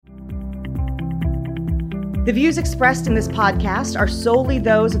The views expressed in this podcast are solely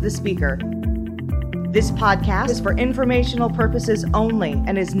those of the speaker. This podcast is for informational purposes only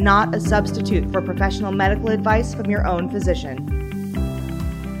and is not a substitute for professional medical advice from your own physician.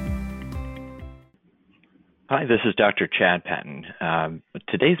 Hi, this is Dr. Chad Patton.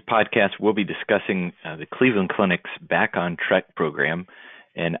 Today's podcast, we'll be discussing the Cleveland Clinic's Back on Track program,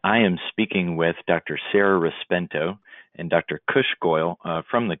 and I am speaking with Dr. Sarah Respento and Dr. Kush Goyle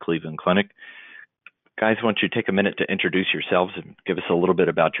from the Cleveland Clinic. Guys, why don't you take a minute to introduce yourselves and give us a little bit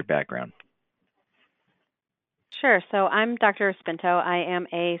about your background? Sure. So I'm Dr. Respento. I am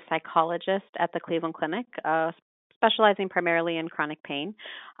a psychologist at the Cleveland Clinic, specializing primarily in chronic pain.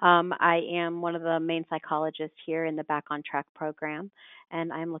 I am one of the main psychologists here in the Back on Track program,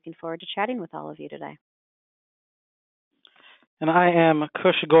 and I'm looking forward to chatting with all of you today. And I am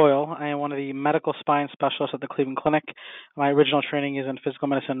Kush Goyle. I am one of the medical spine specialists at the Cleveland Clinic. My original training is in physical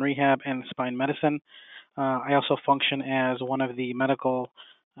medicine rehab and spine medicine. I also function as one of the medical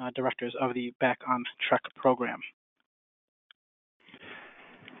directors of the Back on Track program.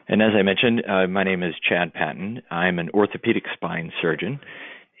 And as I mentioned, my name is Chad Patton. I'm an orthopedic spine surgeon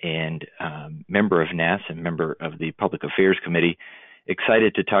and member of NAS and member of the Public Affairs Committee.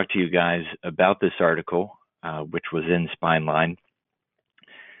 Excited to talk to you guys about this article, which was in Spineline.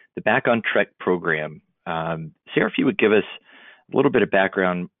 The Back on Track program. Sarah, if you would give us a little bit of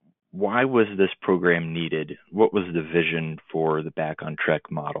background, why was this program needed? What was the vision for the Back on Track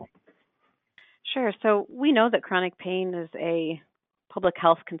model? Sure. So we know that chronic pain is a public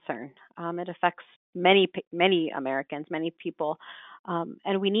health concern. It affects many Americans, many people,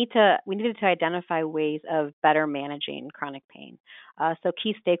 and we needed to identify ways of better managing chronic pain. So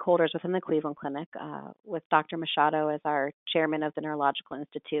key stakeholders within the Cleveland Clinic, with Dr. Machado as our chairman of the Neurological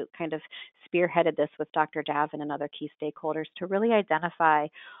Institute, kind of spearheaded this with Dr. Davin and other key stakeholders to really identify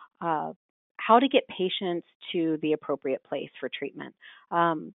how to get patients to the appropriate place for treatment.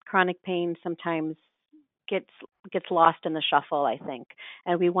 Chronic pain sometimes gets lost in the shuffle, I think,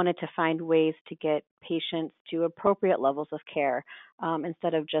 and we wanted to find ways to get patients to appropriate levels of care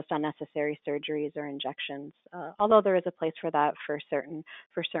instead of just unnecessary surgeries or injections. Although there is a place for that for certain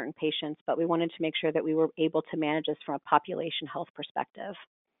patients, but we wanted to make sure that we were able to manage this from a population health perspective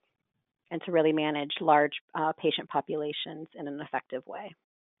and to really manage large patient populations in an effective way.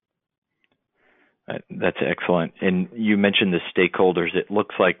 That's excellent. And you mentioned the stakeholders. It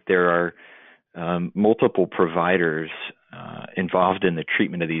looks like there are multiple providers involved in the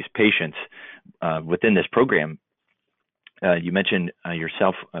treatment of these patients within this program. You mentioned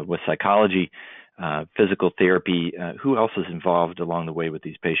yourself with psychology, physical therapy. Who else is involved along the way with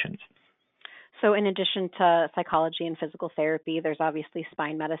these patients? So in addition to psychology and physical therapy, there's obviously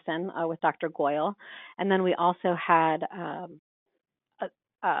spine medicine with Dr. Goyle. And then we also had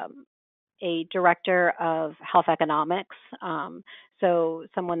a director of health economics, so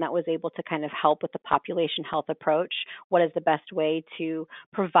someone that was able to kind of help with the population health approach. What is the best way to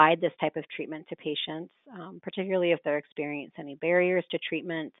provide this type of treatment to patients, particularly if they're experiencing any barriers to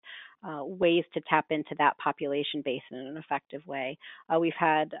treatment, ways to tap into that population base in an effective way. We've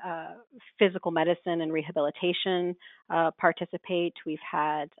had physical medicine and rehabilitation participate. We've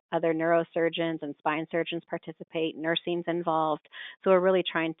had other neurosurgeons and spine surgeons participate, nursing's involved. So we're really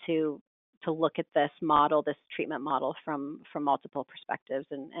trying to look at this model, this treatment model from multiple perspectives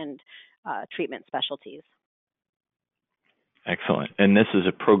and treatment specialties. Excellent. And this is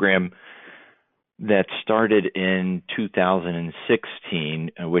a program that started in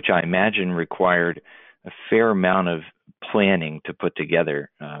 2016, which I imagine required a fair amount of planning to put together.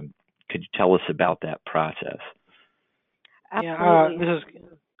 Could you tell us about that process? Absolutely.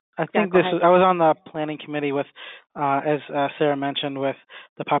 I was on the planning committee with, as Sarah mentioned, with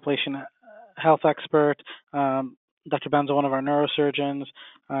the population health expert, Dr. Benzo, one of our neurosurgeons,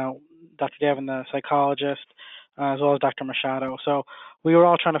 Dr. Davin, the psychologist, as well as Dr. Machado. So we were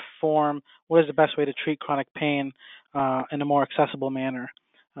all trying to form what is the best way to treat chronic pain in a more accessible manner.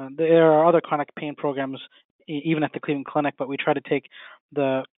 There are other chronic pain programs, even at the Cleveland Clinic, but we try to take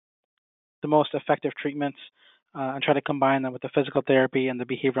the most effective treatments and try to combine them with the physical therapy and the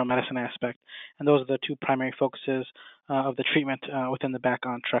behavioral medicine aspect. And those are the two primary focuses of the treatment within the Back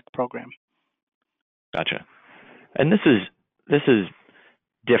on Track program. Gotcha. And this is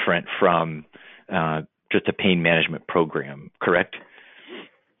different from just a pain management program, correct?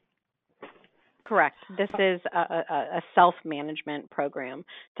 Correct. This is a self-management program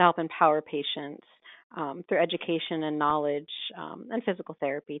to help empower patients through education and knowledge and physical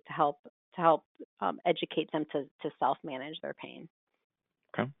therapy to help educate them to self-manage their pain.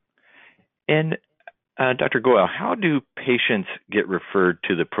 Okay. And Dr. Goyle, how do patients get referred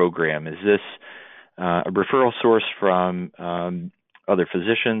to the program? Is this a referral source from other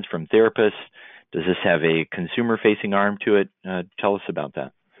physicians, from therapists? Does this have a consumer-facing arm to it? Tell us about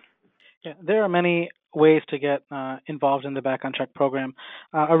that. Yeah, there are many ways to get involved in the Back on Track program.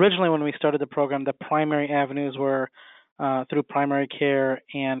 Originally, when we started the program, the primary avenues were through primary care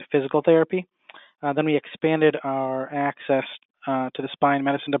and physical therapy. Then we expanded our access to the spine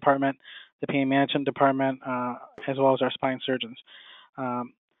medicine department, the pain management department, as well as our spine surgeons.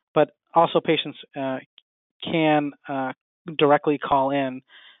 But also patients can directly call in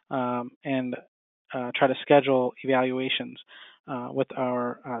and try to schedule evaluations with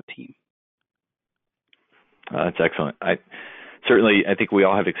our team. That's excellent. I think we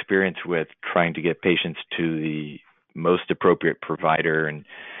all have experience with trying to get patients to the most appropriate provider, and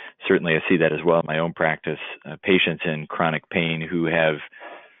certainly I see that as well in my own practice. Patients in chronic pain who have,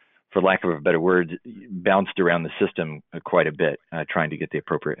 for lack of a better word, bounced around the system quite a bit, trying to get the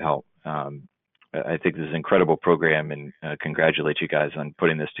appropriate help. I think this is an incredible program, and congratulate you guys on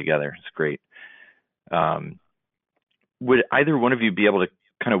putting this together. It's great. Would either one of you be able to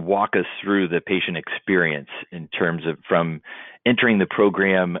kind of walk us through the patient experience in terms of from entering the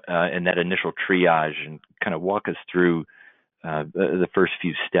program and that initial triage, and kind of walk us through the first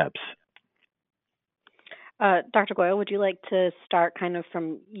few steps? Dr. Goyle, would you like to start kind of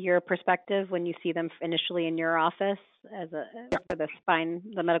from your perspective when you see them initially in your office for the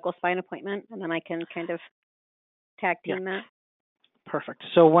medical spine appointment, and then I can kind of tag team that? Perfect.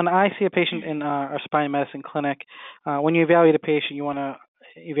 So when I see a patient in our spine medicine clinic, when you evaluate a patient, you want to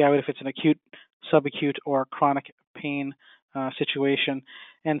evaluate if it's an acute, subacute, or chronic pain situation.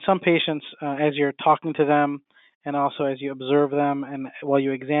 And some patients, as you're talking to them and also as you observe them and while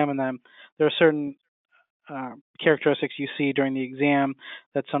you examine them, there are certain characteristics you see during the exam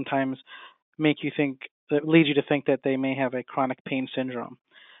that sometimes lead you to think that they may have a chronic pain syndrome.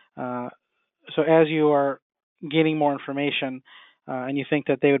 So as you are gaining more information and you think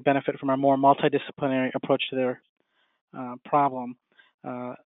that they would benefit from a more multidisciplinary approach to their problem,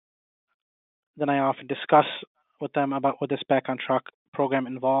 then I often discuss with them about what this Back on Track program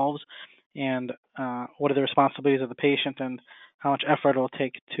involves and what are the responsibilities of the patient and how much effort it will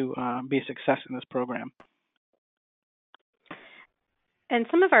take to be a success in this program. And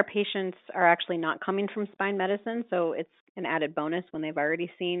some of our patients are actually not coming from spine medicine, so it's an added bonus when they've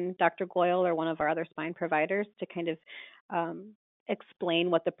already seen Dr. Goyle or one of our other spine providers to kind of explain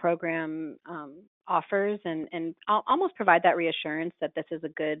what the program offers and almost provide that reassurance that this is a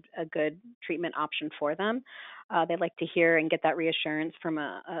good treatment option for them. They like to hear and get that reassurance from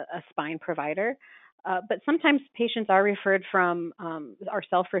a spine provider. But sometimes patients are referred from, are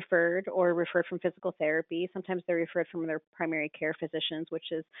self-referred or referred from physical therapy. Sometimes they're referred from their primary care physicians, which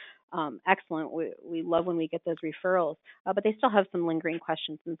is excellent. We love when we get those referrals, but they still have some lingering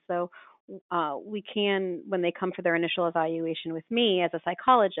questions. And so we can, when they come for their initial evaluation with me as a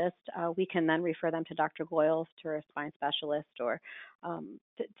psychologist, we can then refer them to Dr. Goyle, to a spine specialist, or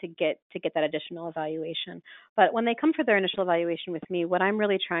to get that additional evaluation. But when they come for their initial evaluation with me, what I'm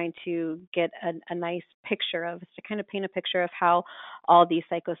really trying to get a nice picture of is to kind of paint a picture of how all these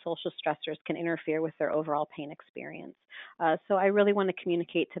psychosocial stressors can interfere with their overall pain experience. So I really want to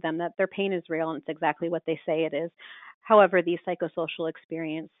communicate to them that their pain is real and it's exactly what they say it is. However, these psychosocial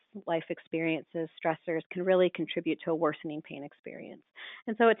life experiences, stressors can really contribute to a worsening pain experience.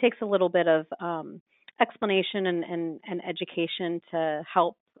 And so it takes a little bit of explanation and education to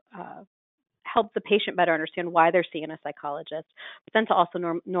help the patient better understand why they're seeing a psychologist, but then to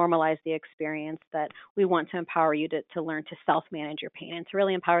also normalize the experience that we want to empower you to learn to self-manage your pain and to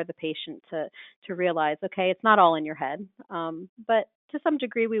really empower the patient to realize, okay, it's not all in your head, but to some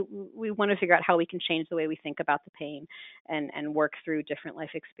degree we want to figure out how we can change the way we think about the pain and work through different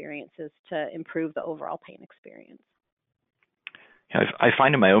life experiences to improve the overall pain experience. I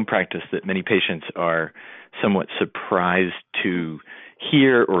find in my own practice that many patients are somewhat surprised to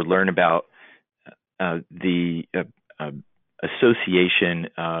hear or learn about the association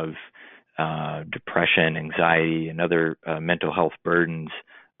of depression, anxiety, and other mental health burdens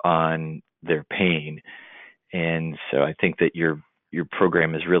on their pain. And so I think that your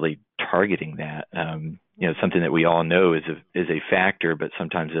program is really targeting that. Something that we all know is a factor, but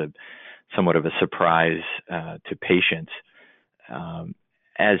sometimes somewhat of a surprise to patients.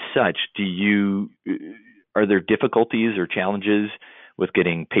 As such, are there difficulties or challenges with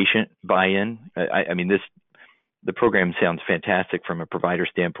getting patient buy-in? I mean, the program sounds fantastic from a provider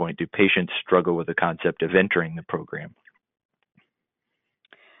standpoint. Do patients struggle with the concept of entering the program?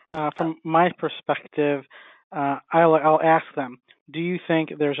 From my perspective, I'll ask them, do you think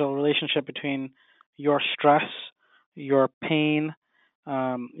there's a relationship between your stress, your pain,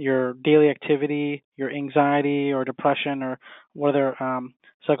 your daily activity, your anxiety or depression, or what other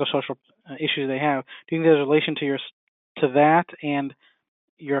psychosocial issues they have. Do you think there's a relation to that and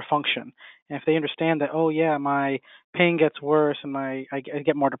your function? And if they understand that, oh yeah, my pain gets worse and I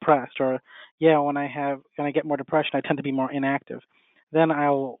get more depressed, or yeah, when I get more depression, I tend to be more inactive, then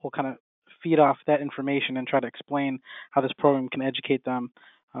will kind of feed off that information and try to explain how this program can educate them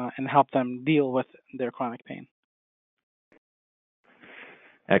and help them deal with their chronic pain.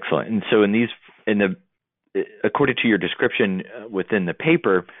 Excellent. And so according to your description within the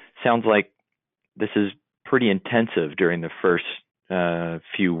paper, sounds like this is pretty intensive during the first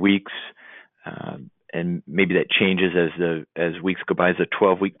few weeks, and maybe that changes as weeks go by. It's a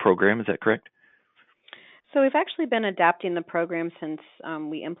 12-week program. Is that correct? So we've actually been adapting the program since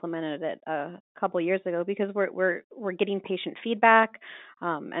we implemented it a couple years ago, because we're getting patient feedback,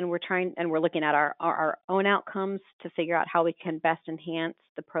 and we're looking at our own outcomes to figure out how we can best enhance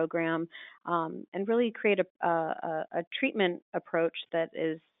the program, and really create a treatment approach that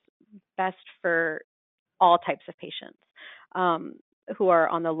is best for all types of patients who are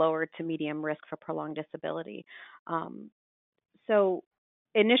on the lower to medium risk for prolonged disability. So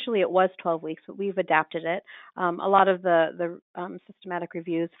initially it was 12 weeks, but we've adapted it. A lot of the systematic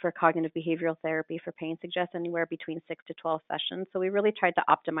reviews for cognitive behavioral therapy for pain suggest anywhere between 6 to 12 sessions. So we really tried to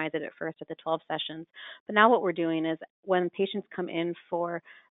optimize it at first at the 12 sessions. But now what we're doing is, when patients come in for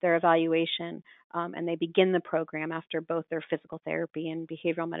their evaluation, and they begin the program after both their physical therapy and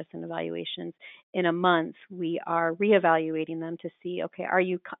behavioral medicine evaluations, in a month we are reevaluating them to see, okay, are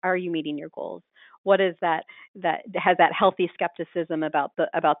you meeting your goals? What is that has that healthy skepticism about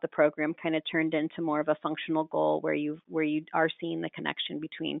the program kind of turned into more of a functional goal, where you are seeing the connection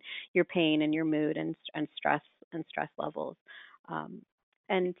between your pain and your mood and stress levels.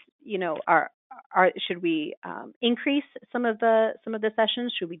 And should we increase some of the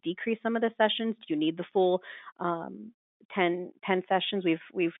sessions? Should we decrease some of the sessions? Do you need the full 10 sessions?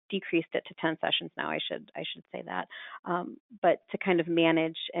 We've decreased it to 10 sessions now. I should say that, but to kind of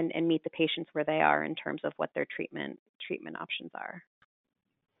manage and meet the patients where they are in terms of what their treatment options are.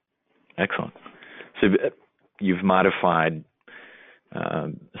 Excellent. So you've modified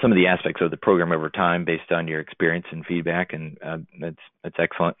some of the aspects of the program over time based on your experience and feedback, and that's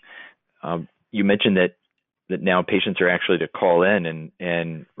excellent. You mentioned that now patients are actually to call in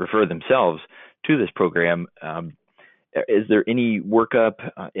and refer themselves to this program. Is there any workup,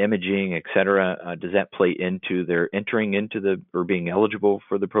 imaging, et cetera? Does that play into their entering into or being eligible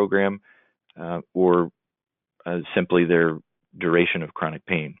for the program, or simply their duration of chronic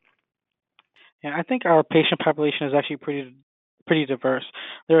pain? Yeah, I think our patient population is actually pretty diverse.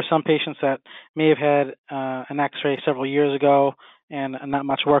 There are some patients that may have had an X-ray several years ago and not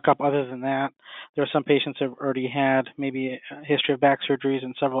much workup other than that. There are some patients that have already had maybe a history of back surgeries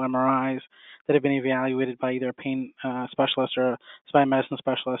and several MRIs that have been evaluated by either a pain specialist or a spine medicine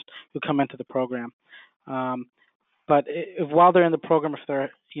specialist who come into the program. But while they're in the program, if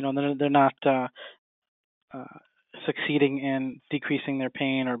they're not succeeding in decreasing their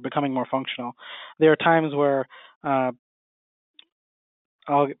pain or becoming more functional, there are times where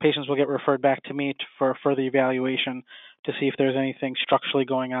patients will get referred back to me for further evaluation to see if there's anything structurally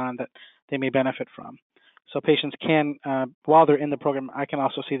going on that they may benefit from. So patients can, while they're in the program, I can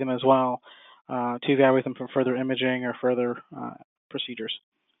also see them as well to evaluate them for further imaging or further procedures.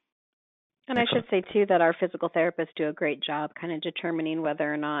 And I should say, too, that our physical therapists do a great job kind of determining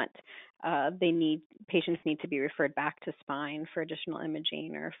whether or not patients need to be referred back to spine for additional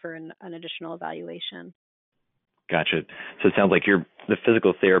imaging or for an additional evaluation. Gotcha. So it sounds like the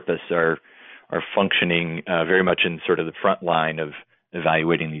physical therapists are functioning very much in sort of the front line of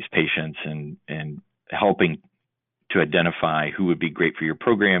evaluating these patients and helping to identify who would be great for your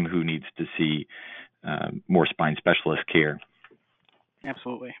program, who needs to see more spine specialist care.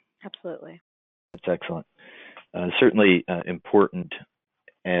 Absolutely. That's excellent. Certainly important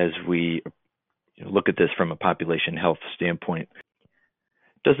as we look at this from a population health standpoint.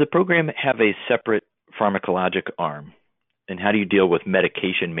 Does the program have a separate pharmacologic arm? And how do you deal with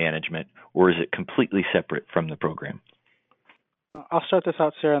medication management, or is it completely separate from the program? I'll start this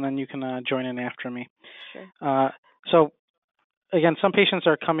out, Sarah, and then you can join in after me. Sure. So, again, some patients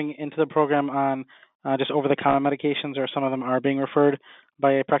are coming into the program on just over-the-counter medications, or some of them are being referred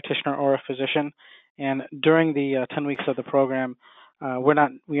by a practitioner or a physician. And during the 10 weeks of the program,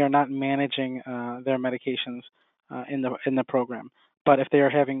 we are not managing their medications in the program. But if they are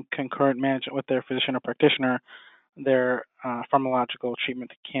having concurrent management with their physician or practitioner, their pharmacological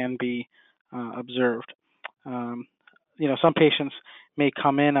treatment can be observed. Some patients may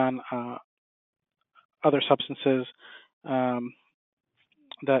come in on other substances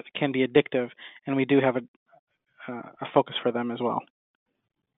that can be addictive, and we do have a focus for them as well.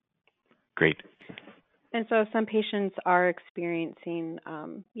 Great. And so some patients are experiencing,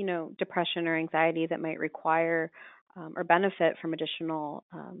 depression or anxiety that might require or benefit from additional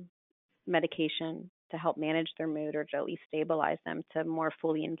medication to help manage their mood or to at least stabilize them to more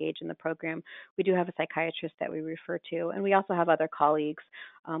fully engage in the program. We do have a psychiatrist that we refer to, and we also have other colleagues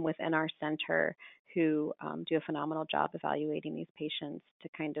within our center who do a phenomenal job evaluating these patients to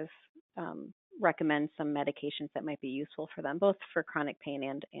kind of recommend some medications that might be useful for them, both for chronic pain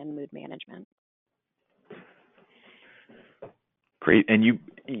and mood management. Great. And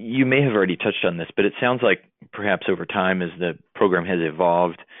you may have already touched on this, but it sounds like perhaps over time as the program has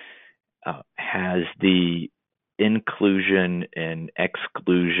evolved, has the inclusion and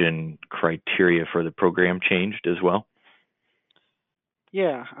exclusion criteria for the program changed as well?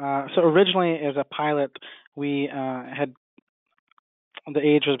 Yeah. So originally as a pilot, we had the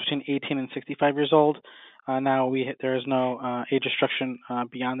age was between 18 and 65 years old. Now there is no age restriction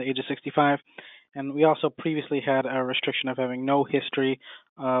beyond the age of 65. And we also previously had a restriction of having no history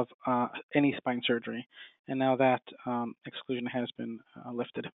of any spine surgery. And now that exclusion has been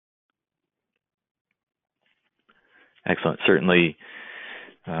lifted. Excellent. Certainly,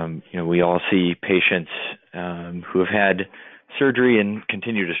 we all see patients who have had surgery and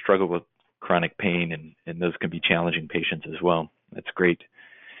continue to struggle with chronic pain, and those can be challenging patients as well. That's great.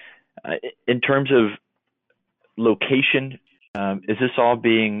 In terms of location, is this all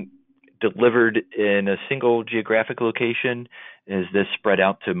being delivered in a single geographic location? Is this spread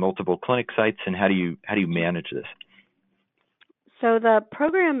out to multiple clinic sites, and how do you manage this? So the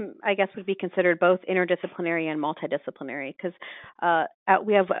program, I guess, would be considered both interdisciplinary and multidisciplinary because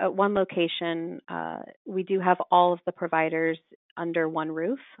we have at one location, we do have all of the providers under one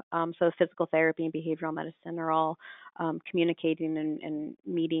roof. So physical therapy and behavioral medicine are all communicating and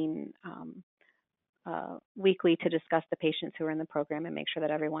meeting weekly to discuss the patients who are in the program and make sure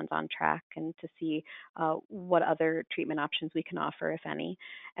that everyone's on track and to see what other treatment options we can offer, if any.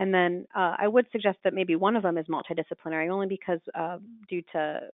 And then I would suggest that maybe one of them is multidisciplinary only because due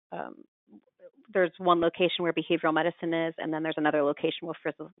to there's one location where behavioral medicine is, and then there's another location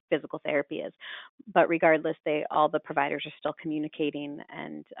where physical therapy is. But regardless, all the providers are still communicating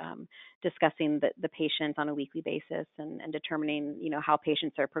and discussing the patients on a weekly basis and determining, how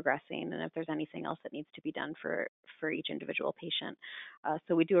patients are progressing and if there's anything else that needs to be done for each individual patient.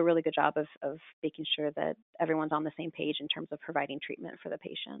 So we do a really good job of making sure that everyone's on the same page in terms of providing treatment for the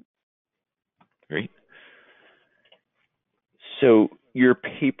patient. Great. So your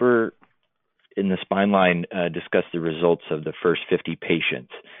paper in the Spine Line discussed the results of the first 50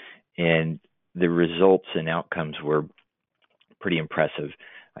 patients, and the results and outcomes were pretty impressive.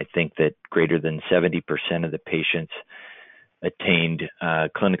 I think that greater than 70% of the patients attained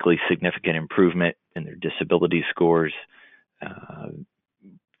clinically significant improvement in their disability scores.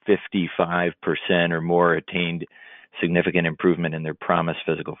 55% or more attained significant improvement in their PROMIS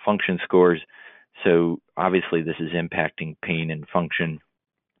physical function scores. So obviously this is impacting pain and function.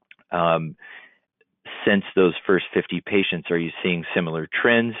 Since those first 50 patients, are you seeing similar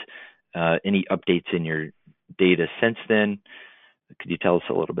trends? Any updates in your data since then? Could you tell us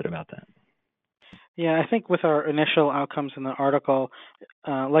a little bit about that? Yeah, I think with our initial outcomes in the article,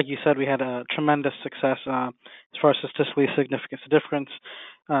 like you said, we had a tremendous success as far as statistically significant difference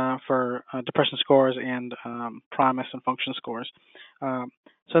for depression scores and PROMIS and function scores.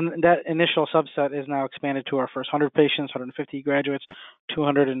 So that initial subset is now expanded to our first 100 patients, 150 graduates,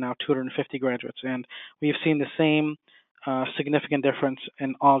 200, and now 250 graduates. And we've seen the same significant difference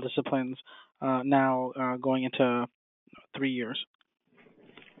in all disciplines now going into 3 years.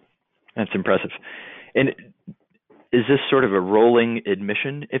 That's impressive. And is this sort of a rolling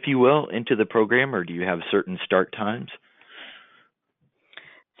admission, if you will, into the program, or do you have certain start times?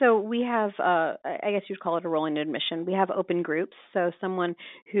 So we have, I guess you'd call it a rolling admission. We have open groups. So someone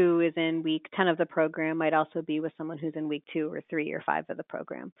who is in week 10 of the program might also be with someone who's in week 2 or 3 or 5 of the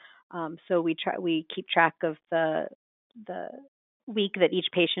program. So we keep track of the week that each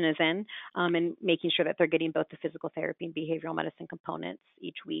patient is in and making sure that they're getting both the physical therapy and behavioral medicine components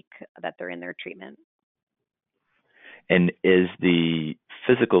each week that they're in their treatment. And is the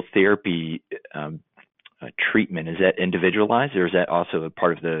physical therapy treatment, is that individualized or is that also a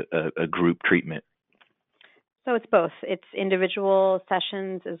part of a group treatment? So it's both. It's individual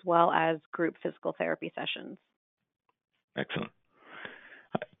sessions as well as group physical therapy sessions. Excellent.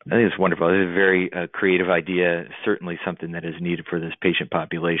 I think it's wonderful. It's a very creative idea, certainly something that is needed for this patient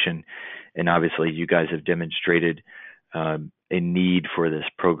population. And obviously you guys have demonstrated a need for this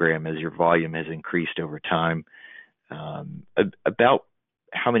program as your volume has increased over time. About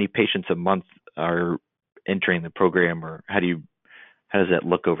how many patients a month are entering the program, or how does that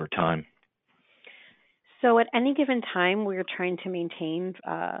look over time? So at any given time, we're trying to maintain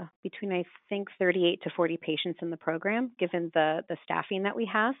between, I think, 38 to 40 patients in the program, given the staffing that we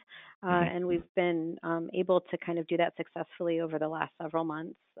have. And we've been able to kind of do that successfully over the last several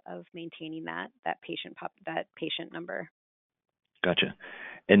months of maintaining that patient number. Gotcha.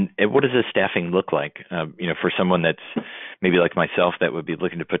 And what does the staffing look like? For someone that's maybe like myself that would be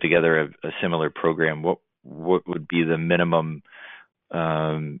looking to put together a similar program, what would be the minimum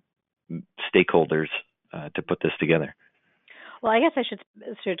stakeholders to put this together? Well, I guess I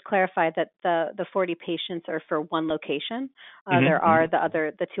should clarify that the 40 patients are for one location. There are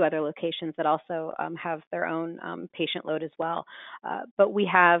the two other locations that also have their own patient load as well. But we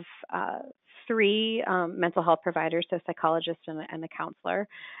have 3 mental health providers, so a psychologist and a counselor,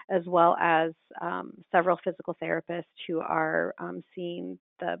 as well as several physical therapists who are seeing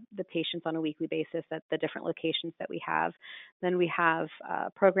the patients on a weekly basis at the different locations that we have. Then we have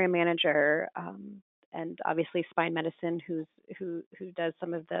a program manager, and obviously spine medicine who does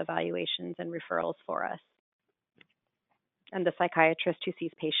some of the evaluations and referrals for us, and the psychiatrist who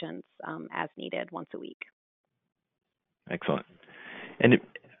sees patients as needed once a week. Excellent. And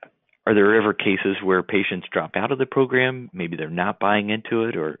are there ever cases where patients drop out of the program? Maybe they're not buying into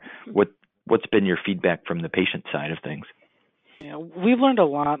it, or what's been your feedback from the patient side of things? Yeah, we've learned a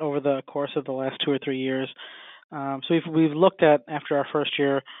lot over the course of the last 2 or 3 years. So we've looked at, after our first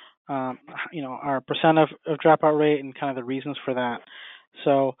year, our percent of dropout rate and kind of the reasons for that.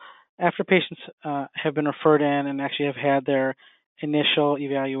 So after patients have been referred in and actually have had their initial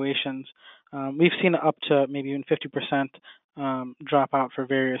evaluations, we've seen up to maybe even 50% dropout for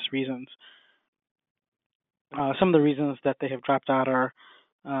various reasons. Some of the reasons that they have dropped out are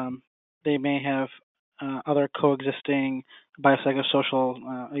they may have other coexisting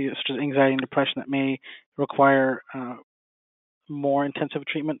biopsychosocial, such as anxiety and depression, that may require more intensive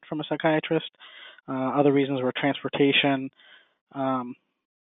treatment from a psychiatrist. Other reasons were transportation,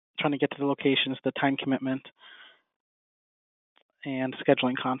 trying to get to the locations, the time commitment, and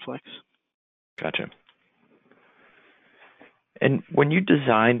scheduling conflicts. Gotcha. And when you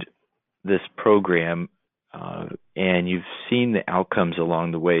designed this program and you've seen the outcomes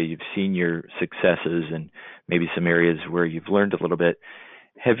along the way, you've seen your successes and maybe some areas where you've learned a little bit,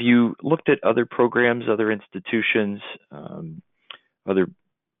 have you looked at other programs, other institutions,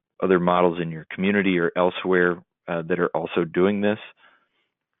 other models in your community or elsewhere that are also doing this?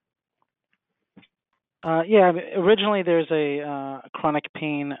 Originally there's a chronic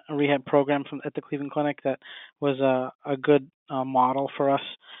pain rehab program at the Cleveland Clinic that was a good model for us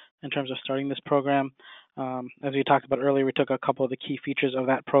in terms of starting this program. As we talked about earlier, we took a couple of the key features of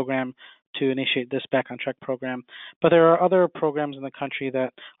that program to initiate this Back on Track program. But there are other programs in the country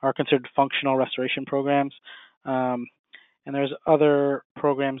that are considered functional restoration programs. And there's other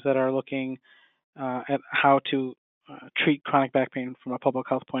programs that are looking at how to treat chronic back pain from a public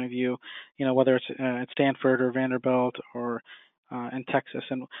health point of view, whether it's at Stanford or Vanderbilt or in Texas.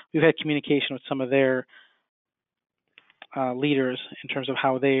 And we've had communication with some of their leaders in terms of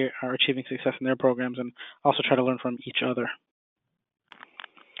how they are achieving success in their programs, and also try to learn from each other.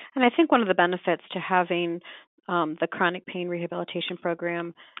 And I think one of the benefits to having the chronic pain rehabilitation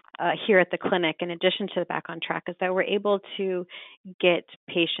program here at the clinic, in addition to the Back on Track, is that we're able to get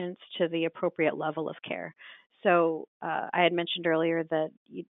patients to the appropriate level of care. So I had mentioned earlier that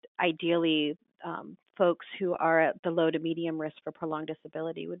ideally folks who are at the low to medium risk for prolonged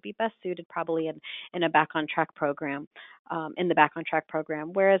disability would be best suited probably in a Back on Track program, in the Back on Track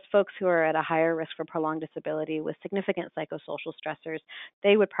program, whereas folks who are at a higher risk for prolonged disability with significant psychosocial stressors,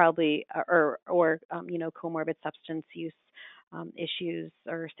 they would probably, or comorbid substance use issues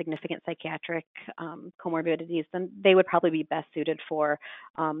or significant psychiatric comorbidities, then they would probably be best suited for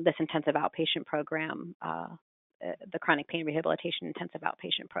this intensive outpatient program, the chronic pain rehabilitation intensive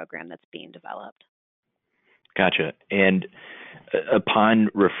outpatient program that's being developed. Gotcha. And upon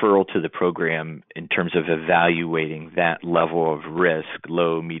referral to the program, in terms of evaluating that level of risk,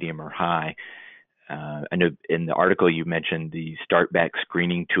 low, medium, or high, I know in the article you mentioned the Start Back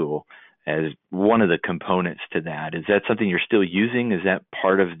screening tool as one of the components to that. Is that something you're still using? Is that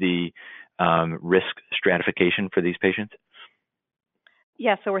part of the risk stratification for these patients?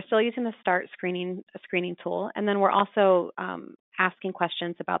 Yeah, so we're still using the START screening tool, and then we're also asking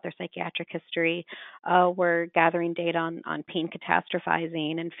questions about their psychiatric history. We're gathering data on pain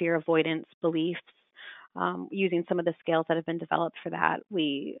catastrophizing and fear avoidance beliefs, using some of the scales that have been developed for that.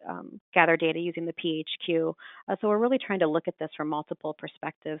 We gather data using the PHQ. So we're really trying to look at this from multiple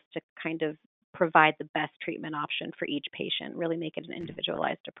perspectives to kind of provide the best treatment option for each patient, really make it an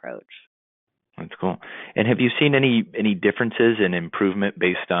individualized approach. That's cool. And have you seen any differences in improvement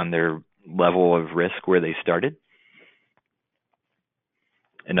based on their level of risk where they started?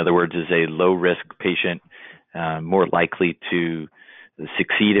 In other words, is a low-risk patient more likely to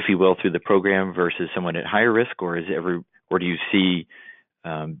succeed, if you will, through the program versus someone at higher risk, or do you see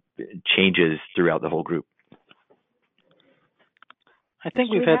changes throughout the whole group? I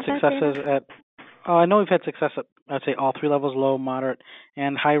think we've had successes at. I know we've had success at, I'd say, all three levels: low, moderate,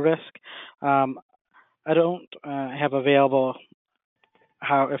 and high risk. I don't have available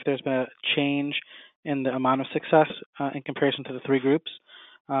if there's been a change in the amount of success in comparison to the three groups,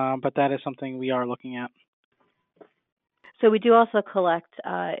 but that is something we are looking at. So we do also collect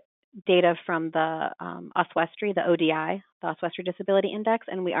data from the OSWESTRI, the ODI, the OSWESTRI Disability Index,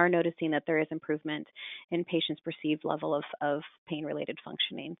 and we are noticing that there is improvement in patients' perceived level of pain-related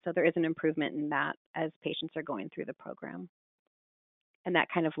functioning. So there is an improvement in that as patients are going through the program. And that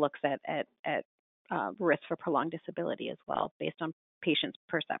kind of looks at risk for prolonged disability as well, based on patients'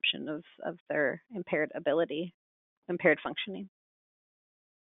 perception of their impaired functioning.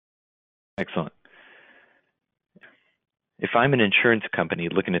 Excellent. If I'm an insurance company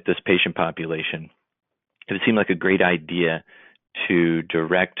looking at this patient population, it would seem like a great idea to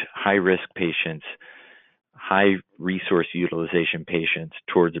direct high-risk patients, high resource utilization patients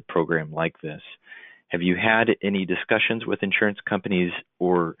towards a program like this. Have you had any discussions with insurance companies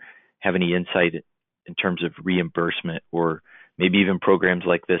or have any insight in terms of reimbursement or maybe even programs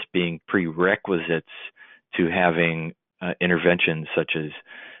like this being prerequisites to having interventions such as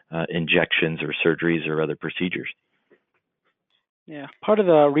injections or surgeries or other procedures? Yeah, part of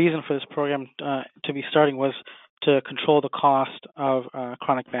the reason for this program to be starting was to control the cost of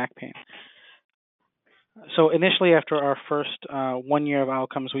chronic back pain. So initially, after our first 1 year of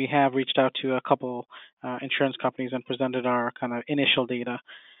outcomes, we have reached out to a couple insurance companies and presented our kind of initial data,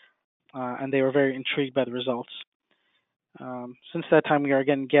 and they were very intrigued by the results. Since that time, we are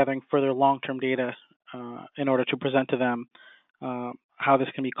again gathering further long-term data in order to present to them how this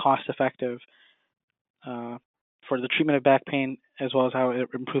can be cost-effective for the treatment of back pain, as well as how it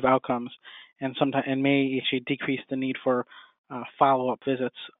improve outcomes, and may actually decrease the need for follow-up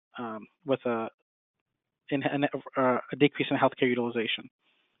visits with a decrease in healthcare utilization.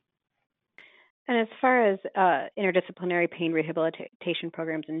 And as far as interdisciplinary pain rehabilitation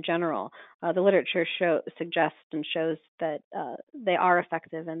programs in general, the literature suggests and shows that they are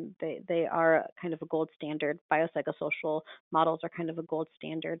effective and they are kind of a gold standard. Biopsychosocial models are kind of a gold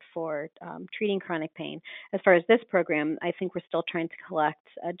standard for treating chronic pain. As far as this program, I think we're still trying to collect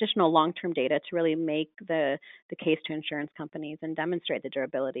additional long-term data to really make the case to insurance companies and demonstrate the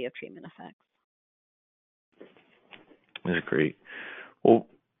durability of treatment effects. That's great. Well,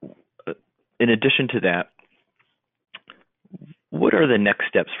 in addition to that, what are the next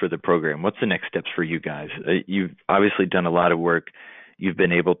steps for the program? What's the next steps for you guys? You've obviously done a lot of work. You've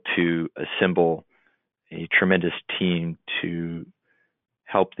been able to assemble a tremendous team to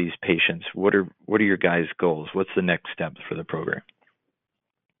help these patients. What are your guys' goals? What's the next steps for the program?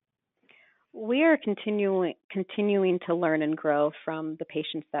 We are continuing to learn and grow from the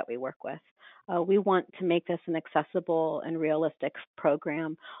patients that we work with. We want to make this an accessible and realistic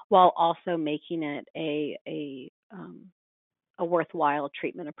program while also making it a worthwhile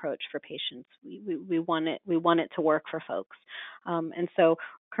treatment approach for patients. We want it to work for folks. And so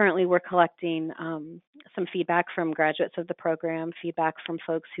currently we're collecting some feedback from graduates of the program, feedback from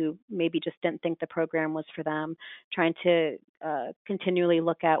folks who maybe just didn't think the program was for them, trying to continually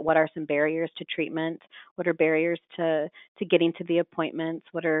look at what are some barriers to treatment, what are barriers to getting to the appointments,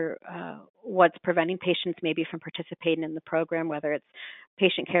 what's preventing patients maybe from participating in the program, whether it's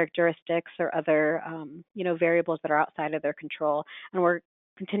patient characteristics or other variables that are outside of their control. And we're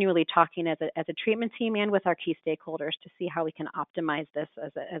continually talking as a treatment team and with our key stakeholders to see how we can optimize this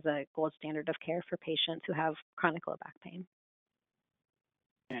as a gold standard of care for patients who have chronic low back pain.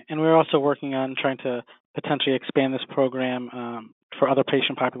 And we're also working on trying to potentially expand this program for other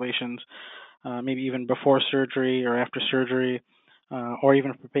patient populations, maybe even before surgery or after surgery, or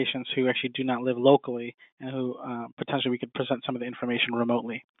even for patients who actually do not live locally and who potentially we could present some of the information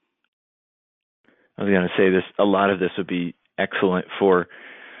remotely. I was going to say this. A lot of this would be excellent for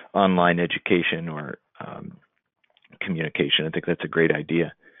online education or communication. I think that's a great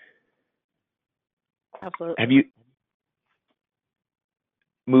idea. Absolutely. Have you,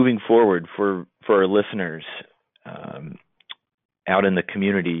 moving forward for our listeners out in the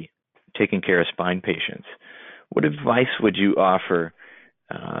community taking care of spine patients, what advice would you offer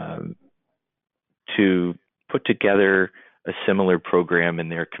to put together a similar program in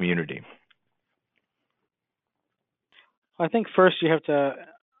their community? Well, I think first you have to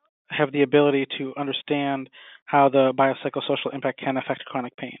have the ability to understand how the biopsychosocial impact can affect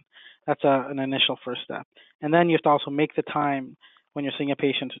chronic pain. That's an initial first step. And then you have to also make the time when you're seeing a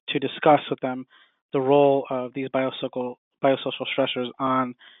patient to discuss with them the role of these biosocial stressors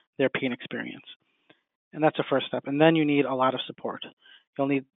on their pain experience. And that's the first step. And then you need a lot of support. You'll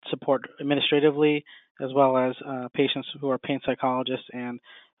need support administratively as well as patients who are pain psychologists and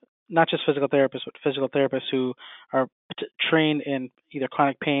not just physical therapists, but physical therapists who are trained in either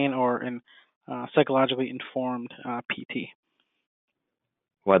chronic pain or in psychologically informed PT.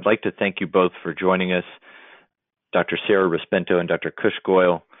 Well, I'd like to thank you both for joining us, Dr. Sarah Rispento and Dr. Kush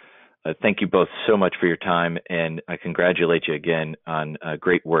Goyle. Thank you both so much for your time, and I congratulate you again on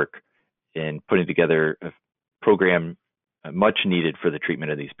great work in putting together a program much needed for the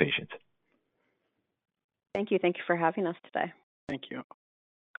treatment of these patients. Thank you. Thank you for having us today. Thank you.